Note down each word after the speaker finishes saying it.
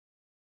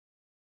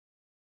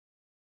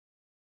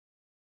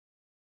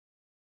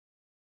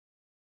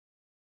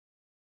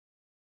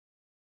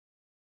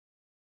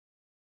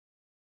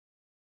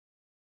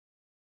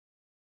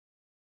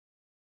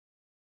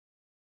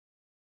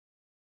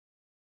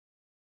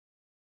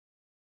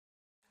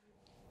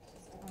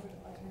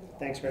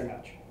Thanks very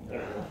much.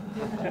 Thank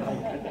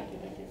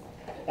you.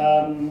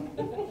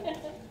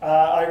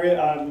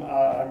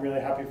 I'm really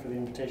happy for the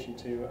invitation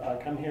to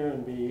come here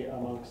and be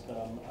amongst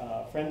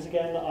friends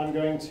again. I'm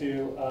going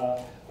to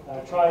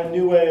try a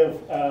new way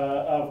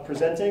of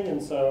presenting,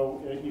 and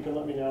so you can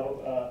let me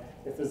know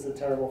if this is a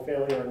terrible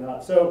failure or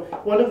not. So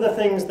one of the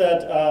things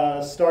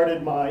that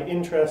started my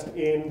interest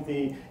in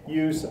the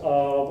use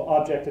of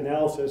object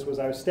analysis was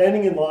I was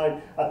standing in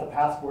line at the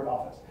passport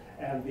office,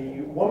 and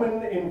the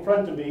woman in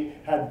front of me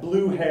had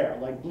blue hair,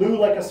 like blue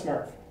like a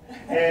Smurf.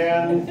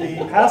 And the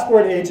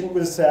passport agent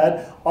was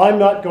said, "I'm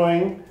not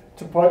going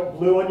to put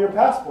blue on your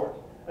passport."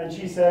 And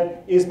she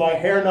said, "Is my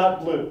hair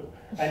not blue?"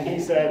 And he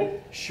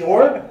said,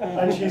 "Sure."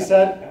 And she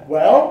said,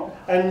 "Well,"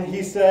 and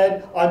he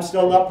said, "I'm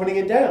still not putting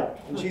it down."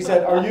 And she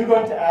said, "Are you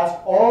going to ask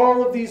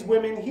all of these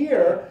women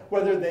here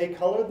whether they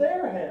color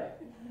their hair?"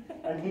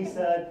 And he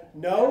said,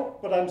 "No,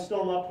 but I'm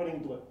still not putting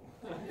blue."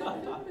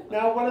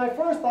 Now, when I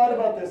first thought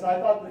about this, I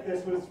thought that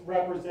this was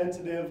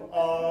representative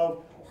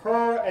of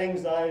her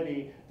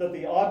anxiety that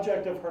the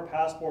object of her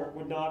passport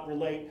would not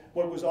relate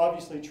what was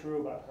obviously true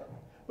about her.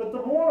 But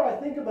the more I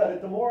think about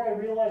it, the more I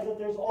realize that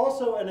there's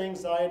also an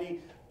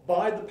anxiety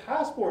by the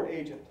passport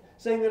agent,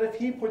 saying that if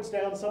he puts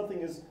down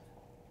something as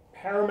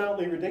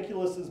paramountly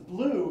ridiculous as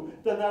blue,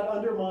 then that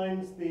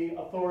undermines the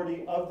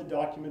authority of the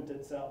document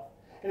itself.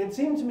 And it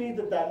seemed to me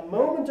that that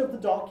moment of the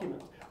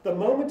document, the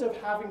moment of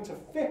having to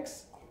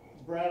fix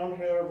brown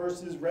hair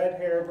versus red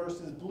hair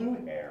versus blue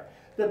hair,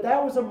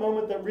 that was a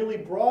moment that really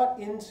brought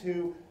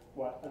into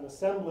an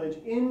assemblage,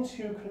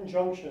 into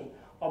conjunction,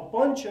 a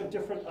bunch of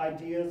different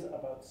ideas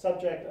about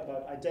subject,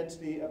 about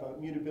identity, about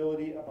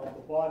mutability, about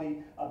the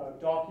body, about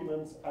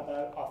documents,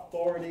 about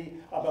authority,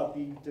 about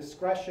the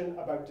discretion,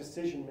 about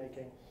decision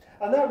making.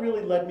 And that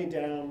really led me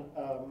down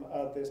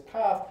this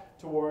path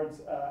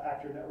towards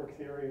actor network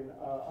theory and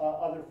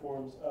other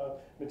forms of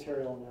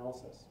material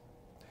analysis.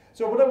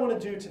 So what I want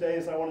to do today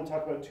is I want to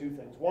talk about two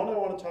things. One, I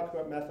want to talk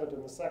about method,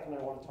 and the second, I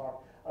want to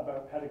talk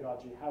about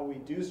pedagogy, how we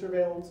do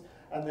surveillance,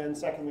 and then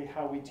secondly,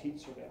 how we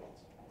teach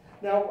surveillance.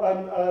 Now,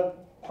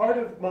 part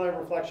of my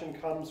reflection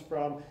comes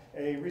from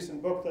a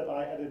recent book that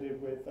I edited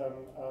with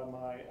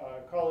my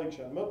colleague,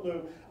 Sean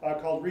Mutlu,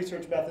 called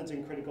Research Methods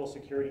in Critical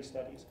Security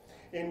Studies,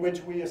 in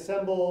which we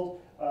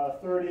assembled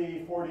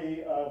 30,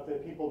 40 of the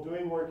people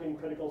doing work in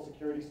critical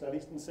security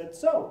studies and said,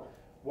 so,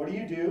 what do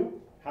you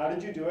do? How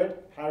did you do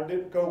it? How did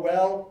it go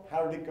well?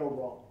 How did it go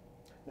wrong?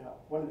 Now,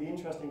 one of the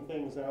interesting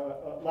things,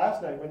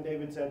 last night when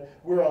David said,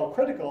 we're all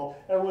critical,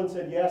 everyone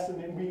said yes,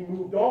 and then we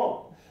moved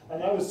on.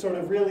 And that was sort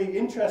of really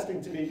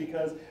interesting to me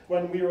because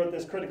when we were at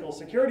this critical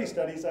security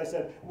studies, I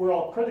said, we're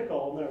all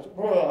critical, and there was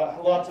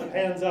lots of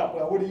hands up.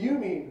 Well, what do you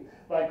mean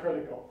by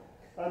critical?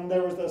 And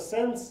there was a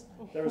sense,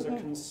 there was a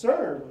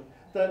concern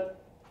that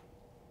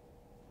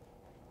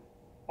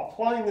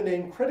applying the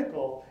name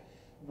critical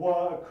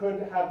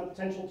could have the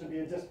potential to be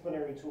a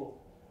disciplinary tool.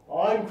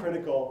 I'm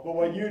critical, but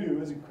what you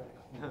do isn't critical.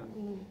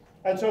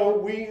 And so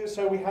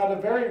we had a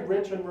very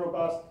rich and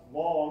robust,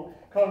 long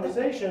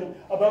conversation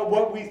about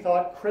what we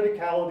thought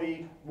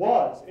criticality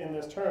was in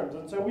this terms.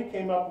 And so we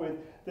came up with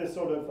this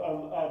sort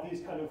of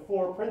these kind of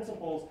four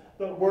principles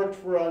that worked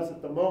for us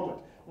at the moment.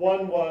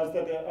 One was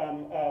that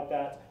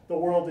that the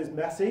world is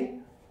messy,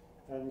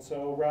 and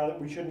so rather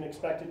we shouldn't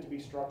expect it to be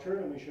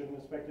structured, and we shouldn't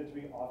expect it to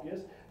be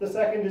obvious. The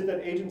second is that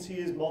agency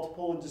is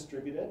multiple and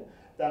distributed,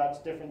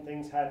 that different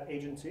things have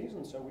agencies,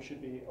 and so we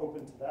should be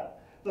open to that.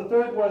 The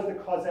third was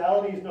that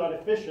causality is not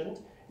efficient,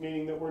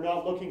 meaning that we're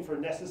not looking for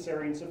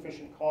necessary and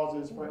sufficient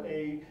causes for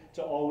A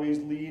to always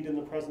lead in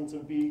the presence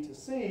of B to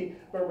C,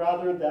 but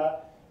rather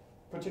that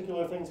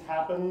particular things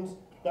happened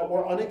that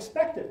were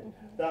unexpected,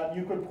 that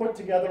you could put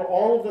together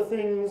all of the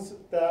things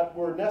that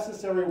were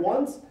necessary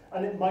once,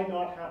 and it might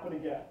not happen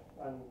again.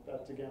 And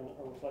that's, again,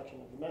 a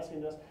reflection of the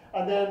messiness.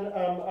 And then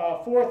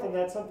fourth, and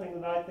that's something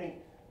that I think,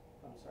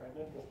 I'm sorry,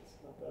 that's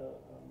not the,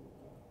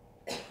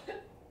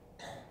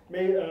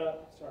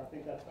 sorry, I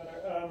think that's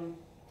better.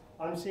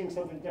 I'm seeing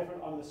something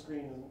different on the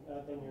screen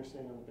than you're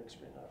seeing on the big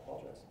screen. I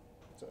apologize.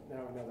 So now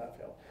I know that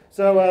failed.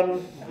 So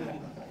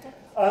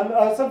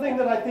something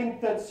that I think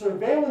that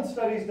surveillance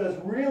studies does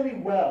really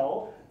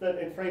well, that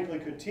it frankly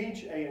could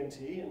teach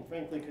A&T and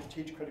frankly could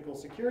teach critical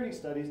security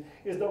studies,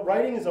 is that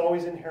writing is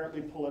always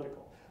inherently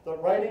political. That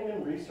writing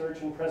and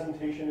research and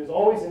presentation is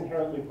always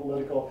inherently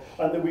political,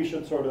 and that we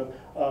should sort of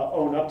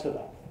own up to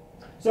that.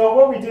 So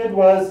what we did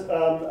was,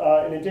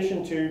 in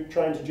addition to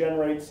trying to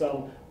generate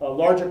some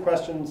larger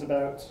questions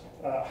about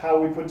how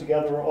we put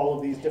together all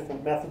of these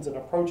different methods and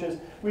approaches,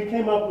 we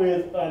came up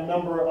with a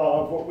number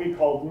of what we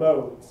called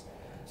modes.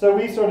 So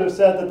we sort of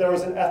said that there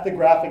was an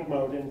ethnographic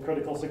mode in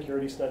critical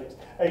security studies,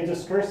 a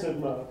discursive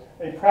mode,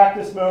 a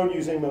practice mode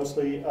using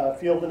mostly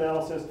field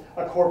analysis,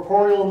 a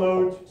corporeal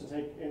mode to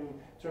take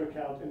into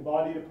account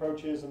embodied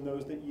approaches and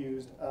those that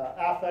used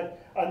affect,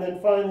 and then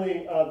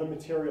finally the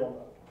material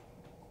mode.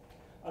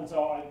 And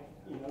so I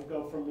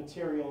go from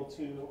material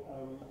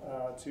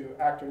to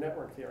actor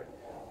network theory.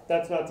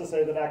 That's not to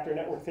say that actor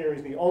network theory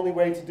is the only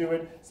way to do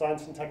it.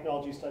 Science and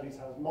technology studies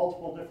has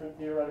multiple different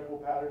theoretical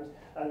patterns,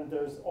 and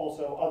there's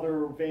also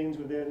other veins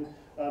within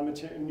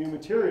new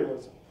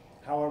materialism.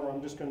 However,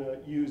 I'm just going to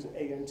use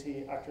ANT,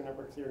 actor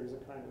network theory, as a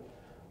kind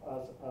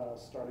of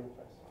starting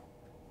place.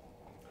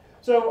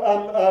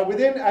 So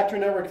within actor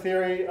network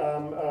theory,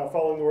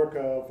 following the work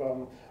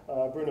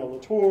of Bruno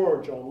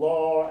Latour, John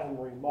Law,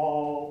 Anne-Marie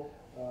Moll,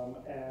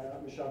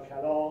 and Michel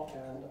Cadon,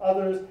 and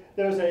others,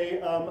 there's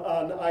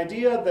an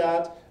idea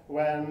that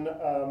when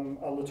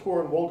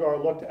Latour and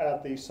Woolgar looked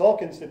at the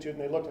Salk Institute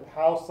and they looked at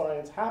how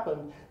science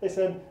happened, they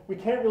said, we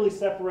can't really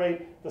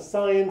separate the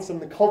science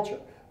and the culture.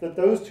 That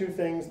those two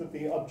things, that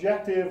the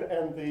objective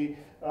and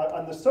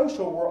the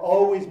social, were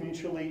always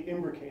mutually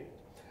imbricated.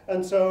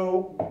 And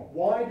so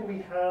why do we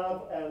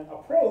have an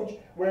approach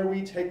where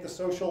we take the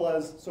social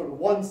as sort of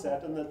one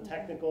set and the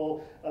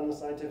technical and the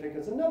scientific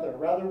as another?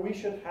 Rather, we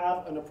should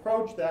have an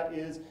approach that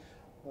is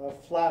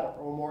flatter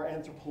or more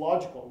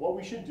anthropological. What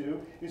we should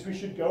do is we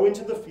should go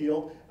into the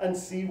field and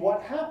see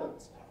what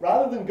happens.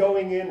 Rather than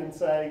going in and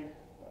say,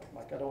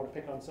 like I don't want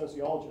to pick on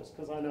sociologists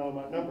because I know I'm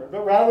outnumbered,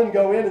 but rather than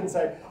go in and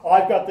say, oh,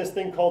 I've got this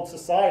thing called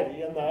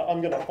society and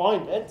I'm going to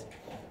find it,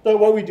 so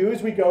what we do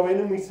is we go in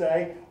and we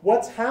say,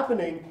 what's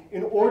happening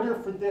in order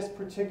for this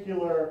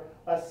particular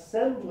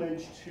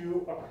assemblage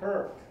to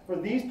occur, for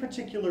these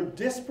particular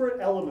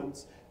disparate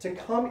elements to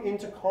come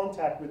into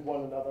contact with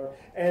one another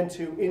and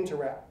to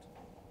interact.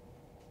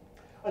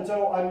 And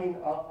so, I mean,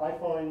 I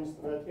find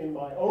that in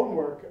my own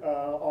work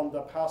on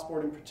the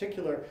passport in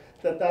particular,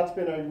 that that's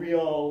been a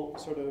real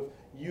sort of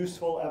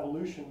useful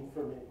evolution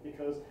for me.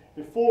 Because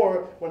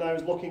before, when I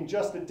was looking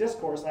just at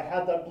discourse, I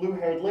had that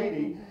blue-haired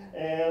lady,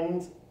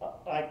 and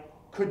I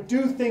could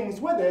do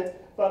things with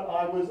it, but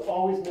I was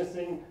always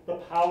missing the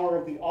power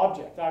of the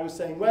object. I was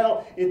saying,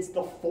 well, it's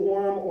the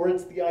form or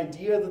it's the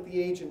idea that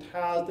the agent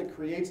has that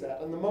creates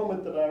that. And the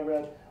moment that I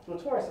read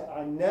Latour, I said,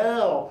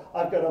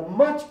 I've got a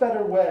much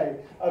better way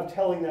of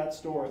telling that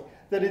story.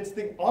 That it's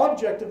the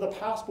object of the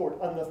passport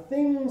and the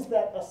things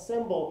that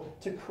assemble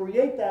to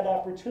create that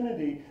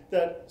opportunity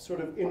that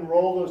sort of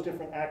enroll those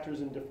different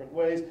actors in different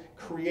ways,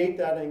 create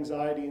that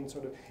anxiety and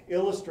sort of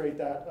illustrate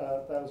that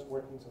those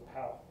workings of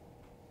power.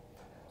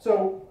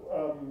 So,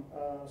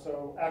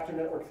 actor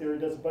network theory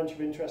does a bunch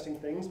of interesting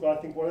things, but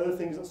I think one of the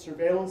things that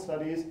surveillance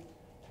studies,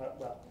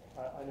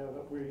 I know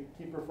that we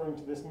keep referring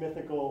to this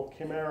mythical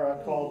chimera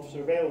called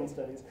surveillance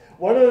studies.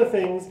 One of the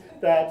things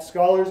that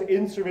scholars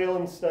in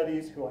surveillance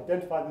studies who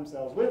identify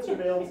themselves with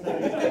surveillance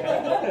studies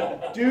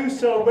do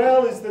so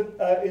well is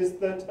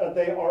that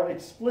they are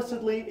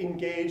explicitly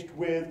engaged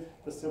with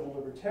the civil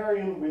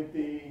libertarian, with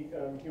the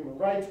human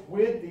rights,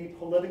 with the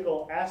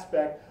political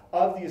aspect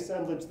of the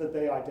assemblage that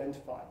they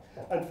identify.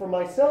 And for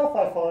myself,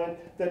 I find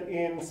that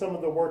in some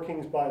of the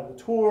workings by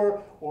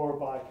Latour or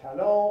by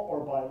Cadon or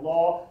by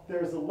Law,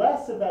 there's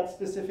less of that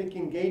specific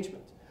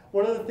engagement.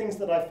 One of the things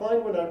that I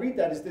find when I read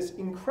that is this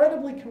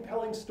incredibly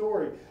compelling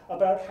story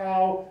about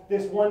how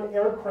this one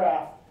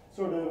aircraft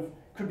sort of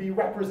could be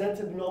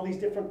represented in all these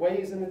different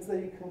ways, and it's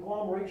the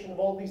conglomeration of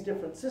all these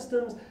different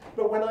systems.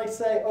 But when I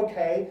say,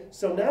 okay,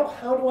 so now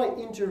how do I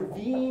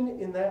intervene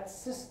in that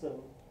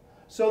system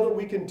so that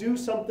we can do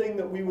something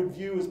that we would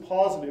view as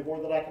positive or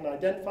that I can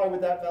identify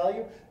with that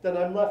value, then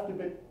I'm left a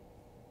bit,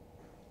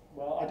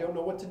 well, I don't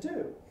know what to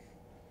do.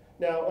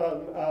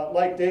 Now,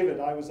 like David,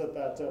 I was at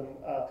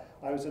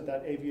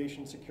that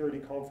aviation security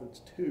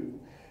conference too,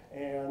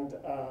 and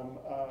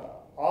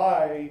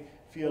I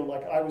feel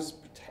like I was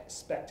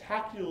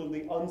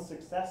spectacularly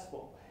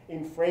unsuccessful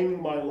in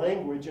framing my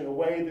language in a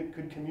way that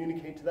could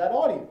communicate to that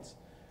audience.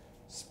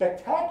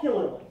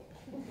 Spectacularly.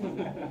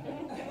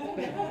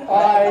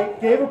 I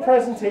gave a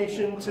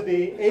presentation to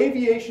the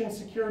Aviation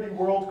Security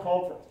World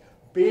Conference.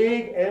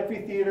 Big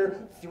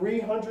amphitheater,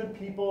 300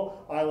 people.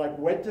 I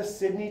went to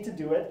Sydney to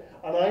do it,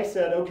 and I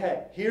said,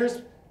 okay,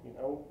 here's,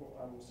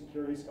 I'm a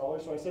security scholar,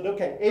 so I said,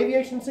 okay,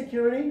 aviation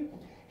security,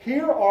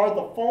 here are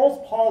the false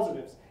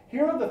positives.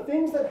 Here are the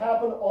things that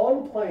happen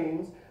on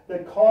planes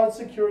that cause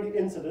security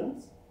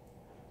incidents.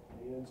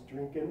 It's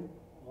drinking,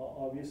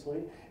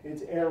 obviously.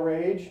 It's air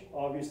rage,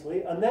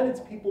 obviously. And then it's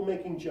people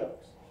making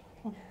jokes.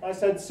 I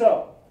said,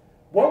 so,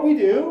 what we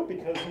do,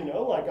 because,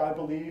 I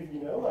believe,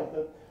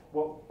 that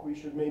what we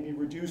should maybe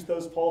reduce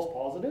those false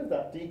positives,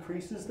 that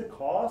decreases the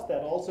cost,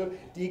 that also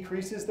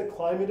decreases the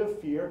climate of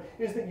fear,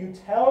 is that you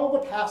tell the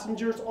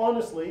passengers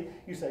honestly,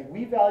 you say,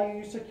 we value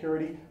your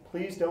security,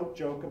 please don't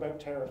joke about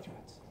terror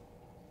threats.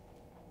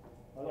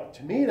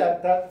 To me,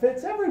 that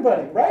fits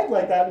everybody, right?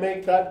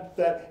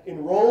 That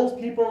enrolls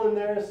people in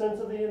their sense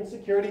of the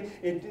insecurity.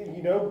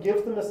 It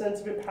gives them a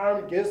sense of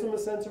empowerment, gives them a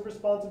sense of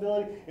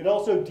responsibility. It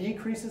also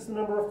decreases the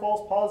number of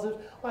false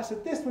positives. I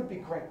said, this would be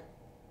great.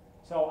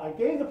 So I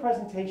gave the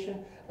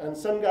presentation, and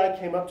some guy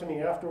came up to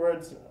me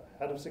afterwards,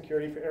 head of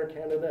security for Air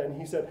Canada, and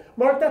he said,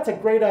 Mark, that's a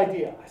great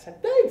idea. I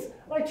said, thanks.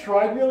 I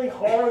tried really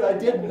hard. I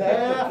did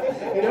math.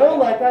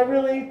 I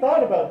really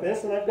thought about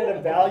this, and I've got a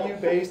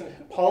value-based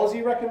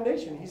policy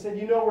recommendation. He said,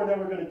 we're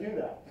never going to do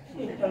that.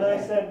 And I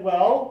said,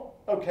 well,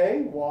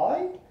 okay,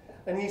 why?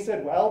 And he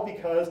said, well,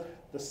 because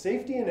the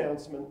safety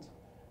announcement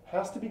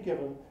has to be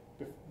given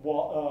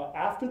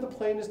after the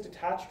plane is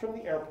detached from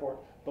the airport,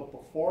 but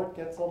before it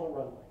gets on the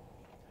runway.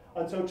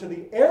 And so to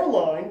the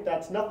airline,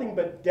 that's nothing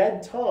but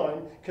dead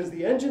time, because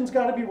the engine's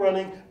got to be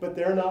running, but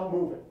they're not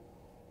moving.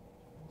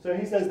 So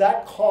he says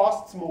that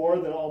costs more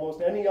than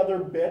almost any other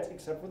bit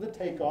except for the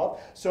takeoff.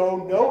 So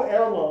no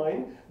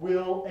airline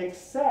will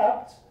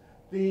accept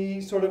the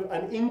sort of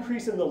an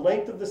increase in the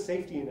length of the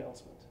safety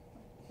announcement.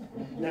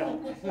 Now,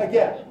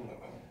 again,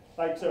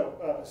 like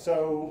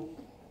so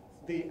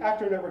the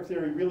actor network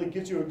theory really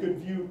gives you a good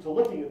view to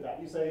looking at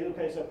that. You say,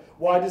 okay, so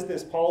why does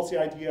this policy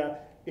idea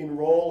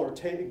enroll or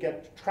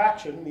get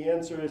traction? And the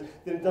answer is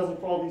that it does it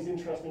for all these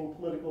interesting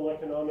political,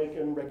 economic,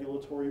 and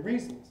regulatory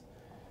reasons.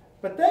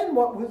 But then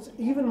what was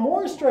even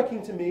more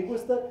striking to me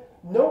was that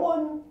no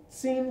one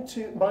seemed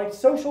to, my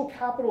social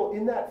capital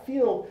in that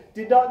field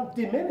did not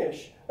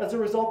diminish as a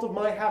result of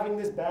my having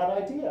this bad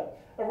idea.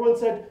 Everyone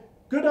said,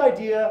 good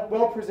idea,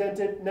 well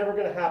presented, never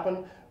going to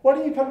happen. Why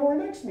don't you come to our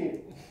next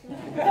meeting?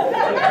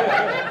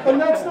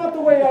 And that's not the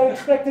way I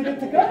expected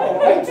it to go.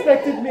 I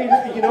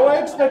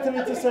expected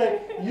it to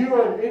say, you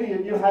are an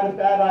idiot, you had a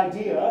bad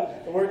idea,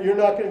 or you're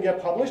not going to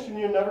get published, and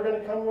you're never going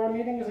to come to our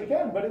meetings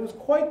again. But it was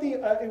quite the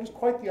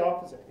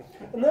opposite.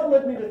 And that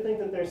led me to think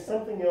that there's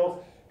something else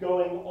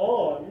going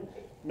on,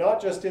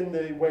 not just in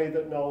the way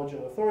that knowledge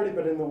and authority,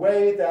 but in the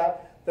way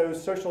that that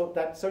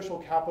social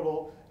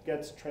capital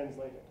gets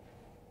translated.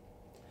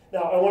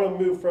 Now, I want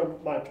to move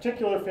from my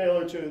particular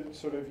failure to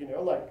sort of,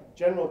 like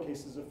general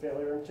cases of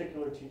failure, in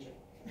particular teaching.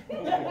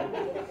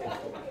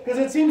 Because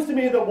it seems to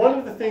me that one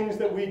of the things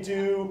that we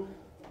do,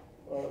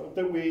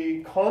 that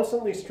we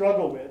constantly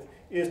struggle with,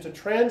 is to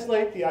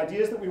translate the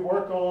ideas that we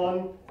work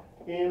on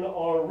in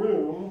our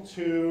room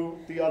to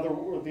the other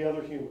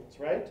humans,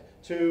 right?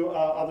 To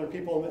other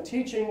people. And the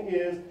teaching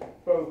is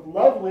both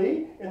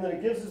lovely in that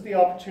it gives us the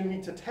opportunity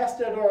to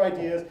test out our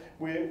ideas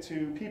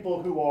to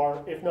people who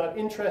are, if not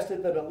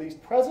interested, then at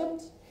least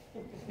present,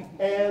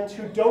 and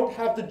who don't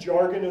have the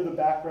jargon or the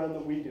background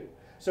that we do.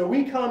 So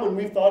we come and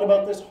we've thought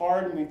about this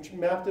hard and we've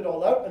mapped it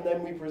all out, and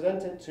then we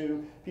present it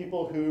to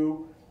people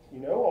who,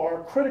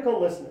 are critical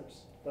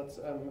listeners. Let's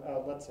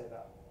say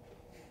that.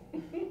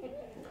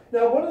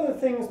 Now, one of the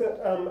things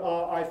that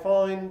I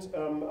find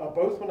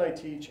both when I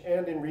teach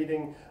and in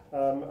reading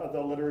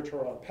the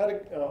literature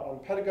on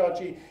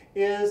pedagogy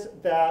is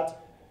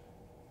that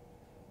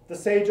the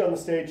sage on the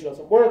stage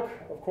doesn't work.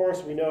 Of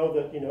course, we know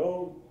that,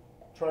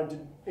 trying to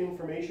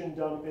information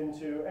dump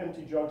into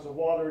empty jugs of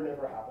water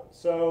never happens.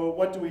 So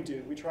what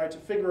do? We try to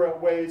figure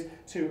out ways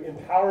to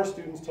empower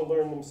students to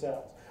learn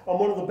themselves.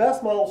 One of the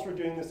best models for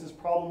doing this is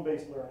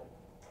problem-based learning.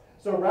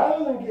 So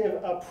rather than give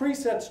a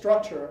preset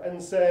structure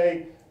and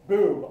say,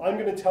 boom, I'm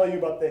going to tell you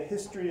about the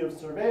history of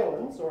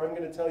surveillance, or I'm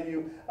going to tell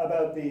you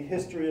about the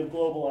history of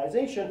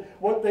globalization,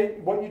 what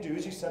you do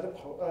is you set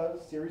a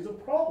series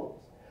of problems.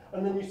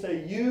 And then you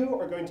say, you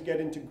are going to get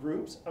into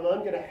groups, and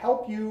I'm going to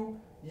help you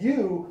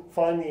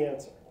find the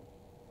answer.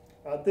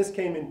 This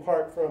came in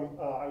part from,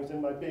 I was in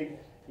my big,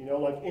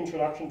 like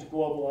introduction to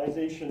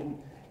globalization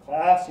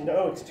class,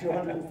 it's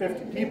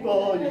 250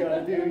 people, you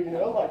got to do,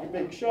 like a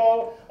big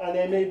show, and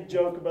they made a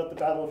joke about the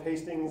Battle of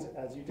Hastings,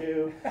 as you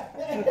do.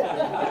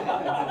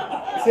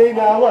 See,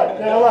 now look.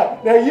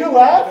 Now you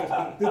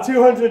laughed, the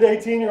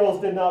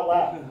 218-year-olds did not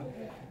laugh.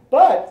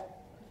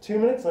 But 2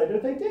 minutes later,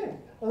 they did.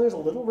 And there's a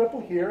little ripple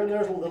here, and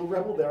there's a little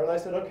ripple there, and I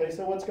said, okay,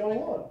 so what's going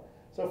on?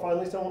 So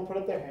finally someone put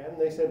up their hand, and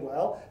they said,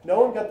 well, no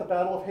one got the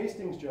Battle of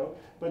Hastings joke,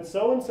 but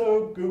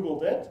so-and-so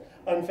Googled it,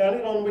 and found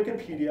it on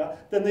Wikipedia,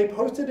 then they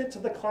posted it to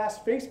the class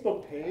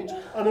Facebook page,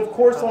 and of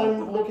course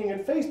I'm looking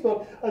at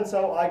Facebook, and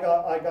so I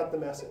got the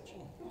message.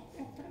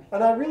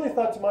 And I really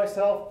thought to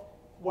myself,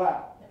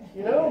 wow,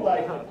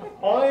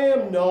 I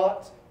am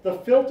not the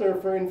filter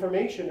for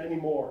information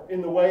anymore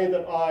in the way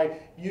that I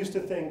used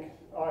to think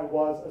I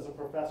was as a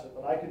professor,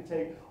 that I could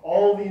take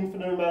all the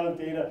infinite amount of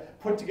data,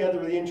 put together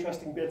the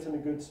interesting bits in a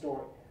good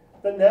story.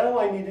 But now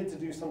I needed to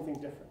do something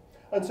different.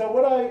 And so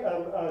what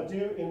I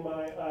do in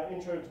my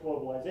Intro to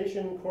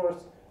Globalization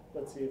course,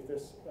 let's see if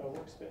this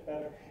works a bit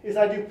better, is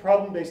I do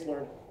problem-based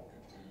learning.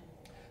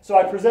 So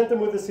I present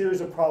them with a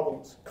series of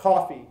problems: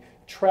 coffee,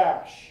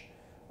 trash,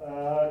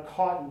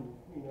 cotton,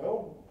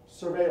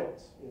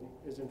 surveillance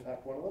is in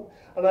fact one of them.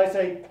 And I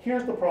say,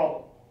 here's the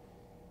problem.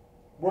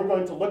 We're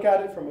going to look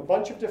at it from a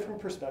bunch of different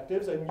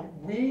perspectives, and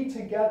we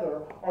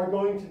together are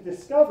going to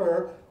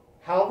discover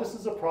how this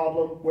is a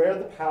problem, where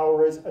the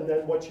power is, and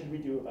then what should we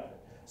do about it.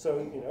 So,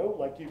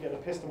 like you get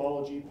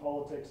epistemology,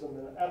 politics, and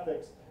then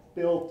ethics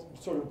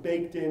sort of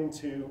baked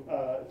into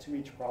to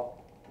each problem.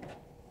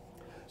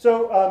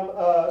 So,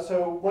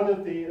 so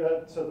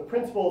the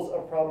principles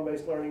of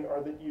problem-based learning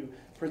are that you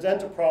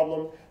present a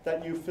problem,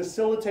 that you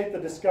facilitate the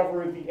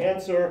discovery of the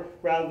answer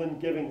rather than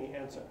giving the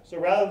answer. So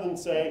rather than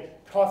say,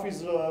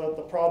 coffee's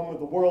the problem of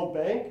the World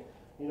Bank,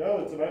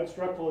 it's about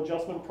structural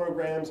adjustment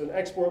programs and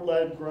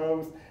export-led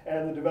growth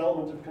and the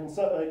development of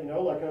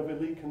of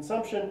elite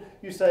consumption,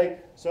 you say,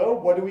 so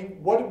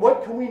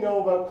what can we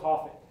know about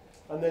coffee?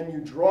 And then you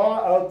draw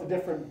out the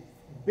different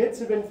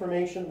bits of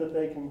information that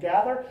they can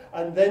gather,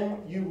 and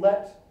then you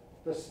let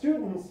the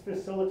students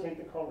facilitate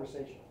the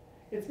conversation.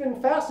 It's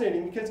been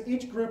fascinating because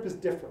each group is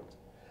different.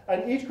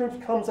 And each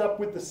group comes up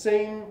with the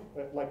same,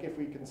 like if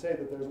we can say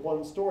that there's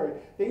one story,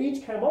 they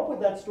each come up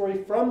with that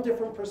story from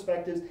different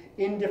perspectives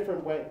in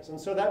different ways. And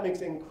so that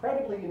makes it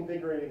incredibly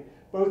invigorating,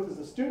 both as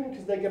a student,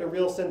 because they get a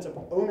real sense of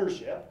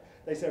ownership.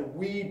 They say,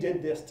 we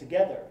did this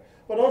together.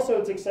 But also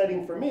it's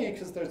exciting for me,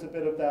 because there's a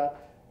bit of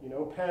that,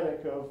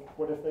 panic of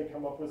what if they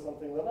come up with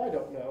something that I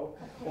don't know?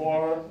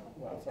 Or,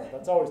 well, sorry,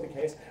 that's always the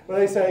case. But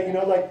they say,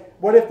 like,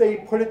 what if they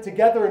put it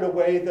together in a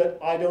way that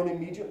I don't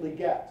immediately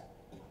get?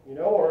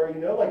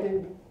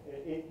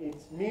 It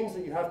means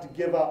that you have to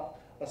give up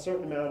a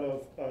certain amount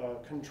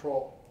of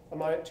control.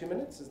 Am I at 2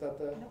 minutes? Is that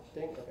the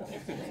thing? Okay.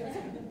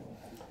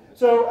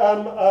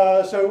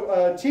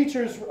 So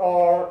teachers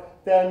are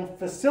then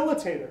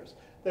facilitators.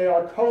 They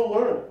are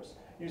co-learners.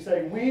 You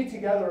say, we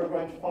together are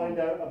going to find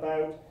out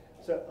about,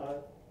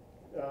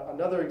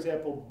 another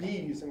example,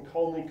 bees and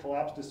colony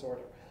collapse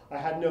disorder. I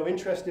had no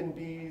interest in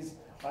bees.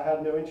 I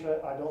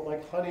don't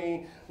like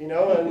honey,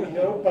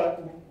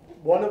 but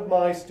one of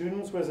my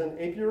students was an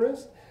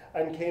apiarist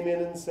and came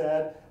in and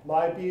said,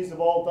 my bees have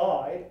all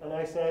died. And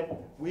I said,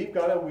 we've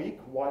got a week,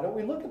 why don't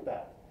we look at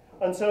that?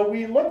 And so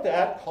we looked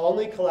at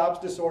colony collapse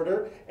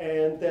disorder,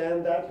 and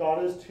then that got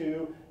us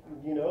to,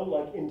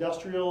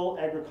 industrial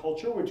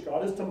agriculture, which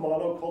got us to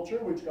monoculture,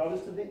 which got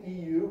us to the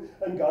EU,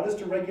 and got us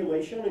to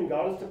regulation, and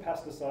got us to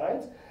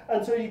pesticides.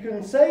 And so you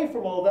can say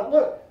from all that,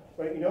 look,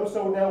 right,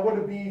 so now what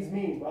do bees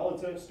mean? Well,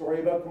 it's a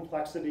story about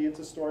complexity, it's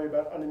a story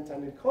about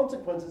unintended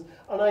consequences,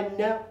 and I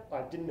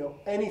didn't know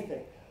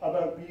anything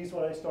about bees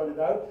when I started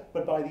out,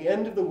 but by the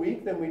end of the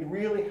week, then we'd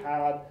really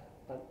had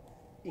an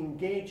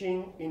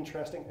engaging,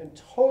 interesting, and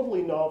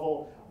totally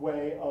novel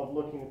way of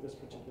looking at this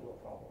particular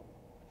problem.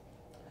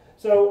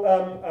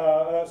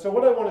 So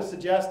what I want to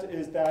suggest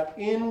is that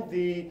in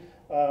the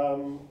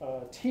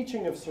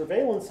teaching of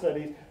surveillance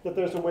studies, that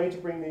there's a way to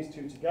bring these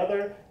two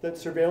together, that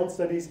surveillance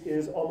studies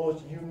is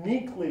almost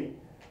uniquely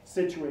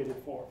situated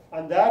for,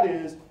 and that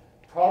is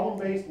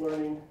problem-based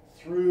learning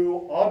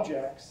through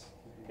objects,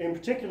 in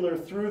particular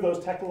through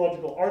those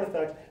technological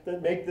artifacts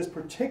that make this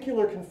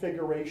particular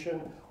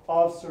configuration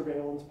of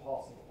surveillance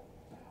possible.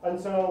 And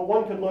so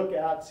one could look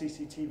at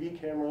CCTV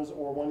cameras,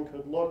 or one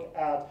could look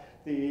at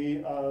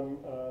the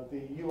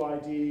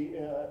UID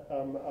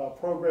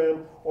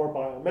program or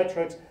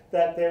biometrics,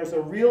 that there's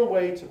a real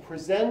way to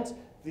present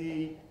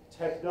the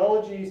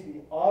technologies,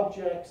 the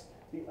objects,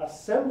 the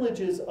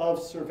assemblages of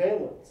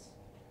surveillance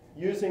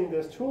using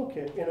this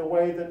toolkit in a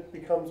way that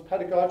becomes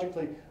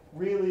pedagogically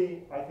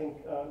really, I think,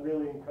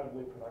 really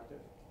incredibly productive.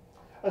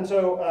 And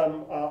so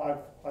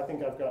I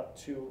think I've got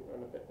 2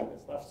 and a bit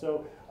minutes left.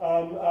 So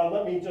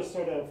let me just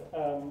sort of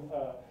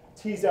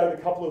tease out a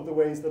couple of the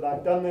ways that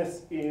I've done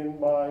this in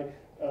my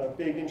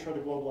big Intro to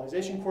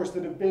Globalization course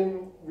that have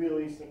been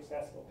really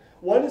successful.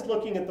 One is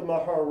looking at the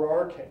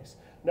Maher-Arar case,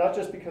 not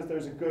just because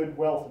there's a good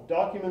wealth of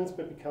documents,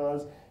 but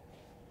because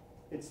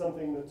it's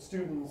something that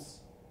students,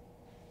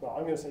 well,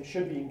 I'm going to say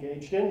should be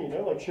engaged in,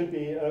 should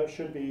be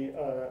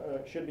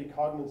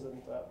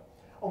cognizant of.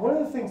 And one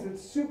of the things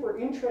that's super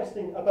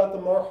interesting about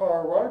the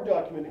Maher-Arar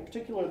document, in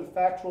particular the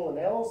factual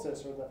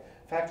analysis or the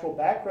factual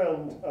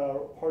background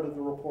part of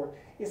the report,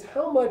 is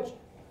how much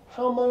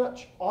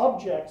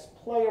objects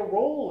play a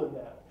role in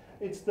that.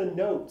 It's the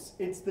notes,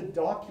 it's the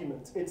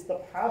documents, it's the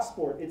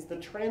passport, it's the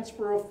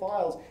transfer of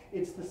files,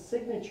 it's the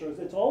signatures,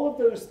 it's all of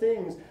those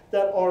things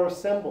that are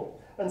assembled.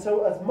 And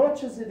so as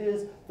much as it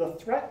is the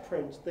threat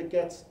print that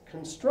gets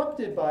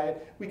constructed by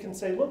it, we can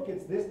say, look,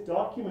 it's this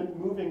document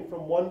moving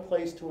from one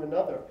place to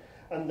another.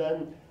 And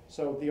then,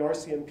 so the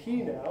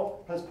RCMP now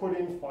has put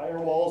in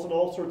firewalls and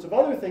all sorts of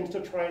other things to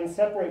try and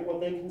separate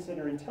what they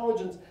consider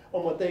intelligence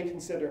and what they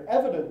consider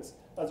evidence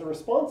as a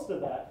response to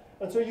that.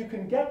 And so you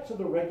can get to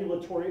the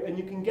regulatory and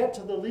you can get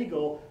to the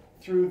legal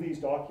through these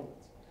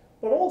documents.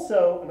 But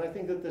also, and I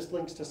think that this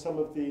links to some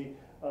of the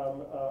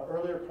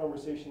earlier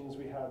conversations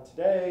we had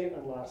today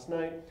and last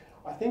night,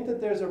 I think that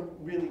there's a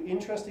really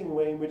interesting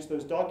way in which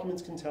those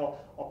documents can tell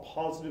a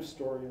positive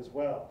story as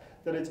well.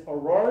 That it's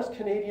Arar's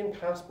Canadian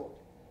passport.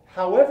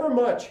 However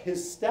much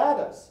his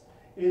status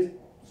is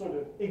sort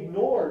of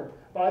ignored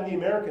by the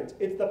Americans,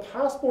 it's the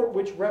passport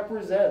which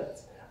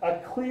represents a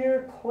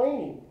clear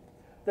claim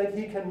that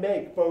he can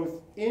make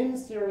both in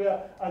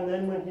Syria and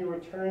then when he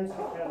returns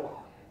to Canada.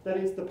 That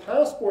it's the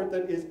passport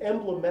that is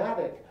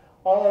emblematic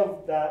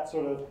of that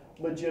sort of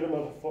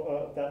legitimate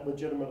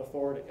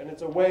authority. And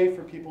it's a way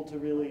for people to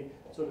really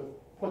sort of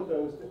put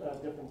those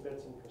different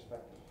bits in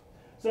perspective.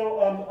 So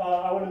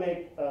I want to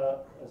make,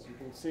 as you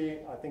can see,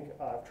 I think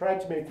I've tried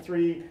to make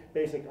 3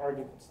 basic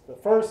arguments. The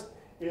first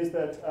is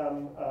that,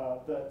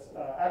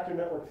 actor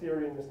network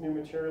theory and this new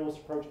materialist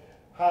approach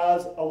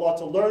has a lot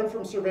to learn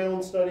from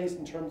surveillance studies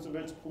in terms of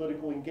its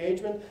political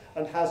engagement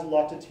and has a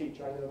lot to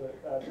teach. I know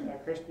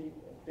that Christy,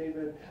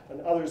 David,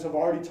 and others have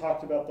already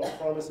talked about the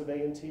promise of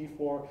A&T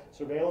for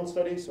surveillance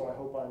studies, so I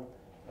hope I'm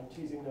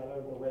teasing that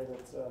out in a way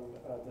that's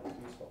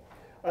useful.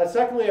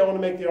 Secondly, I want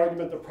to make the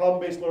argument that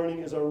problem-based learning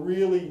is a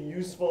really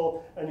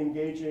useful and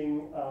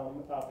engaging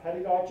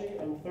pedagogy.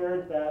 And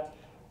third, that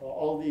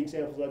all of the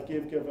examples I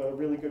give a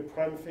really good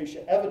prima facie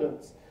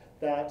evidence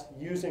that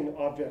using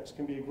objects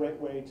can be a great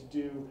way to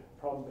do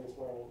problem-based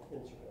learning in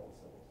surveillance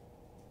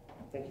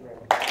studies. Thank you very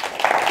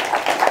much.